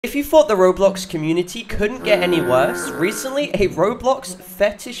If you thought the Roblox community couldn't get any worse, recently a Roblox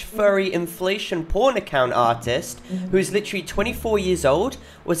fetish furry inflation porn account artist, who is literally 24 years old,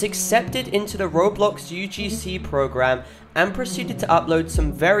 was accepted into the Roblox UGC program and proceeded to upload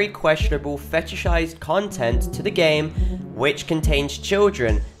some very questionable fetishized content to the game, which contains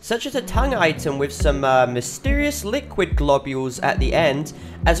children, such as a tongue item with some mysterious liquid globules at the end,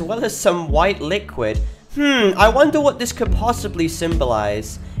 as well as some white liquid. I wonder what this could possibly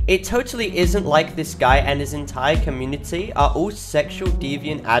symbolize. It totally isn't like this guy and his entire community are all sexual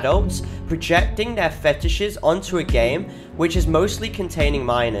deviant adults projecting their fetishes onto a game which is mostly containing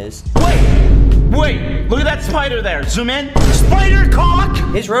minors. Wait, look at that spider there, zoom in, spider cock!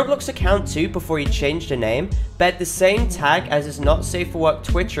 His Roblox account too, before he changed the name, bear the same tag as his Not Safe for Work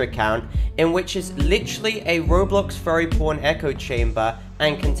Twitter account, in which is literally a Roblox furry porn echo chamber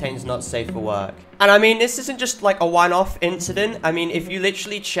and contains Not Safe for Work. And I mean, this isn't just like a one-off incident. I mean, if you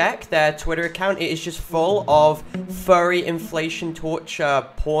literally check their Twitter account, it is just full of furry inflation torture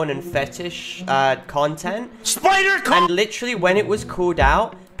porn and fetish content. Spider cock! And literally when it was called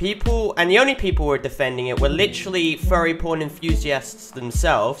out, people, and the only people who were defending it were literally furry porn enthusiasts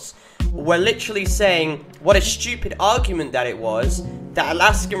themselves, were literally saying what a stupid argument that it was, that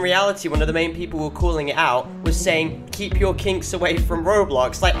Alaskan Reality, one of the main people who were calling it out, was saying, keep your kinks away from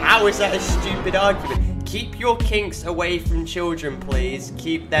Roblox. Like, how is that a stupid argument? Keep your kinks away from children, please.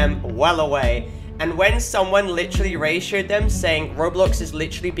 Keep them well away. And when someone literally ratioed them, saying Roblox is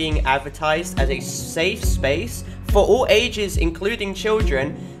literally being advertised as a safe space for all ages, including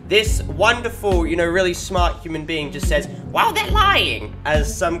children, this wonderful, really smart human being just says, wow, they're lying,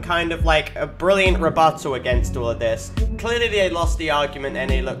 as some kind of like a brilliant rebuttal against all of this. Clearly they lost the argument and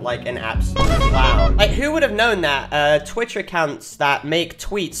they look like an absolute clown. Like, who would have known that Twitter accounts that make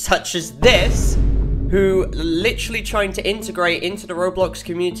tweets such as this, who literally trying to integrate into the Roblox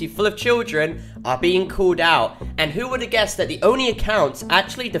community full of children, are being called out? And who would have guessed that the only accounts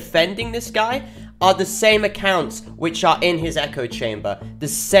actually defending this guy are the same accounts which are in his echo chamber, the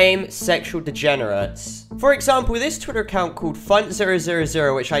same sexual degenerates. For example, this Twitter account called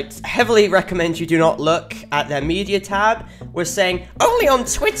Funt000, which I heavily recommend you do not look at their media tab, was saying, only on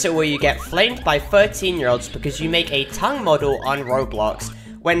Twitter will you get flamed by 13-year-olds because you make a tongue model on Roblox,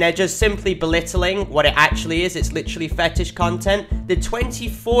 when they're just simply belittling what it actually is. It's literally fetish content. The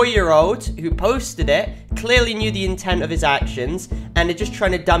 24-year-old who posted it clearly knew the intent of his actions, and they're just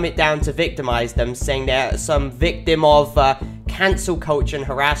trying to dumb it down to victimize them, saying they're some victim of cancel culture and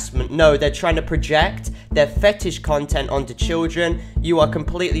harassment. No, they're trying to project their fetish content onto children. You are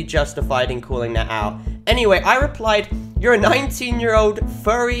completely justified in calling that out. Anyway, I replied, you're a 19-year-old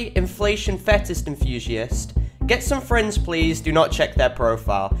furry inflation fetish enthusiast. Get some friends, please. Do not check their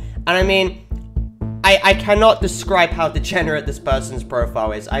profile. And I mean, I cannot describe how degenerate this person's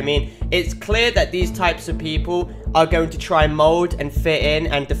profile is. I mean, it's clear that these types of people are going to try and mold and fit in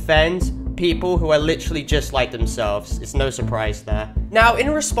and defend people who are literally just like themselves. It's no surprise there. Now,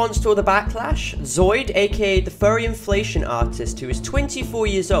 in response to all the backlash, Zoid, aka the furry inflation artist, who is 24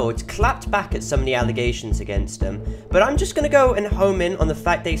 years old, clapped back at some of the allegations against him. But I'm just gonna go and home in on the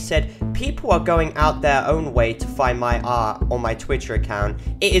fact they said people are going out their own way to find my art on my Twitter account.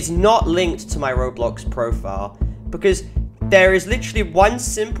 It is not linked to my Roblox profile, because there is literally one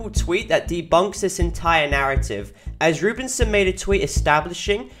simple tweet that debunks this entire narrative, as Rubenson made a tweet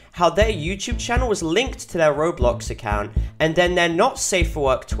establishing how their YouTube channel was linked to their Roblox account, and then their Not Safe for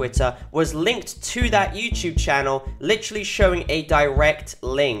Work Twitter was linked to that YouTube channel, literally showing a direct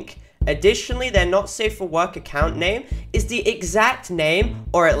link. Additionally, their Not Safe for Work account name is the exact name,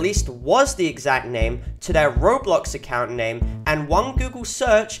 or at least was the exact name, to their Roblox account name, and one Google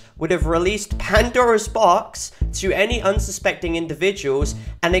search would have released Pandora's box to any unsuspecting individuals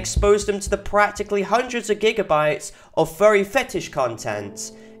and exposed them to the practically hundreds of gigabytes of furry fetish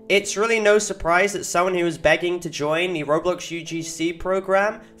content. It's really no surprise that someone who was begging to join the Roblox UGC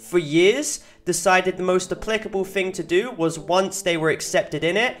program for years decided the most applicable thing to do was, once they were accepted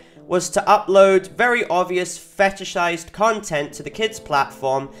in it, was to upload very obvious fetishized content to the kids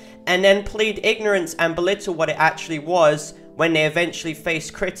platform and then plead ignorance and belittle what it actually was when they eventually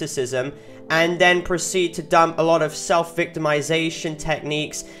faced criticism, and then proceed to dump a lot of self-victimization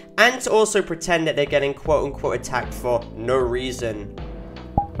techniques and to also pretend that they're getting quote-unquote attacked for no reason.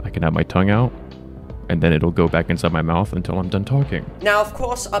 I can have my tongue out, and then it'll go back inside my mouth until I'm done talking. Now, of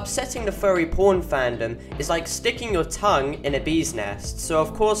course, upsetting the furry porn fandom is like sticking your tongue in a bee's nest. So,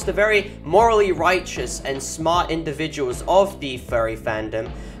 of course, the very morally righteous and smart individuals of the furry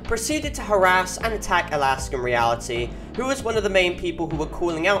fandom proceeded to harass and attack Alaskan Reality, who was one of the main people who were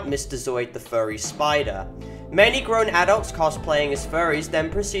calling out Mr. Zoid the furry spider. Many grown adults cosplaying as furries then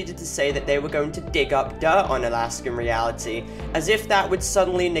proceeded to say that they were going to dig up dirt on Alaskan Reality, as if that would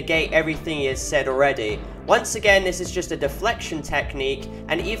suddenly negate everything he has said already. Once again, this is just a deflection technique,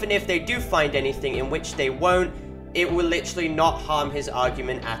 and even if they do find anything, in which they won't, it will literally not harm his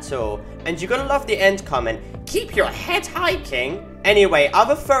argument at all. And you're gonna love the end comment, "Keep your head high, King." Anyway,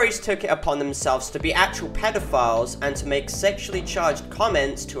 other furries took it upon themselves to be actual pedophiles and to make sexually charged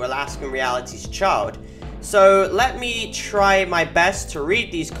comments to Alaskan Reality's child. So let me try my best to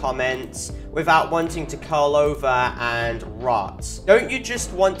read these comments without wanting to curl over and rot. "Don't you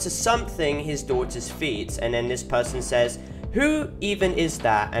just want to something his daughter's feet?" And then this person says, "Who even is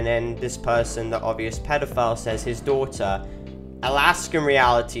that?" And then this person, the obvious pedophile, says his daughter. Alaskan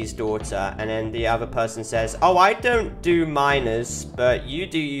Reality's daughter. And then the other person says, "Oh, I don't do minors, but you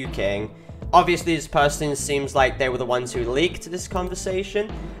do, you, King." Obviously, this person seems like they were the ones who leaked this conversation.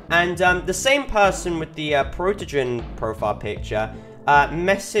 And the same person with the Protogen profile picture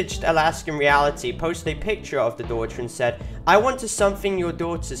messaged Alaskan Reality, posted a picture of the daughter and said, "I want to something your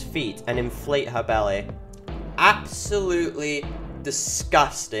daughter's feet and inflate her belly." Absolutely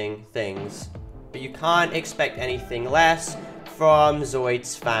disgusting things. But you can't expect anything less from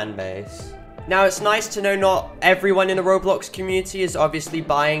Zoid's fanbase. Now, it's nice to know not everyone in the Roblox community is obviously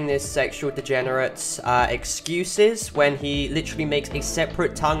buying this sexual degenerate's excuses when he literally makes a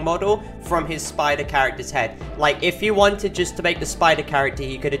separate tongue model from his spider character's head. Like, if he wanted just to make the spider character,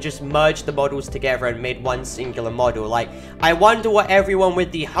 he could have just merged the models together and made one singular model. Like, I wonder what everyone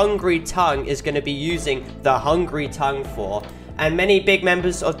with the hungry tongue is going to be using the hungry tongue for. And many big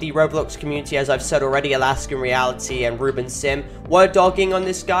members of the Roblox community, as I've said already, Alaskan Reality and Ruben Sim, were dogging on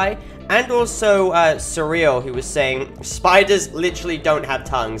this guy. And also Surreal, who was saying, spiders literally don't have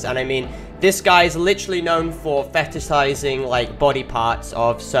tongues. And I mean, this guy is literally known for fetishizing, like, body parts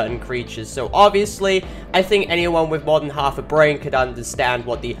of certain creatures. So obviously, I think anyone with more than half a brain could understand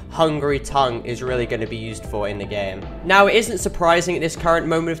what the hungry tongue is really going to be used for in the game. Now, it isn't surprising at this current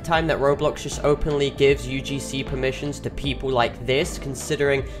moment of time that Roblox just openly gives UGC permissions to people like this,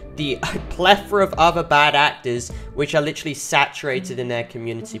 considering the plethora of other bad actors which are literally saturated in their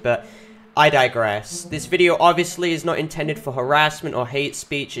community. But I digress. This video obviously is not intended for harassment or hate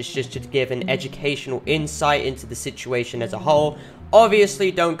speech. It's just to give an educational insight into the situation as a whole. Obviously,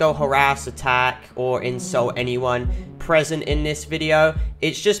 don't go harass, attack, or insult anyone present in this video.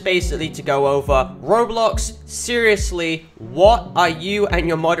 It's just basically to go over, Roblox, seriously, what are you and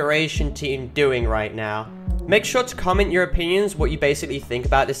your moderation team doing right now? Make sure to comment your opinions, what you basically think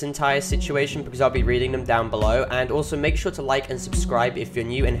about this entire situation, because I'll be reading them down below. And also make sure to like and subscribe if you're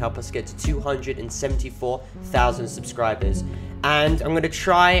new and help us get to 274,000 subscribers. And I'm going to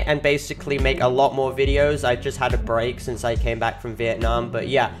try and basically make a lot more videos. I just had a break since I came back from Vietnam. But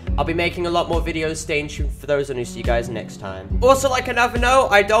yeah, I'll be making a lot more videos. Stay tuned for those, and I'll see you guys next time. Also, like another note,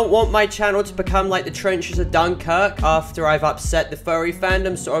 I don't want my channel to become like the trenches of Dunkirk after I've upset the furry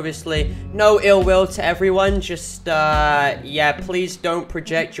fandom. So obviously, no ill will to everyone. Just, yeah, please don't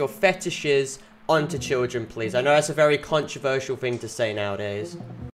project your fetishes onto children, please. I know that's a very controversial thing to say nowadays.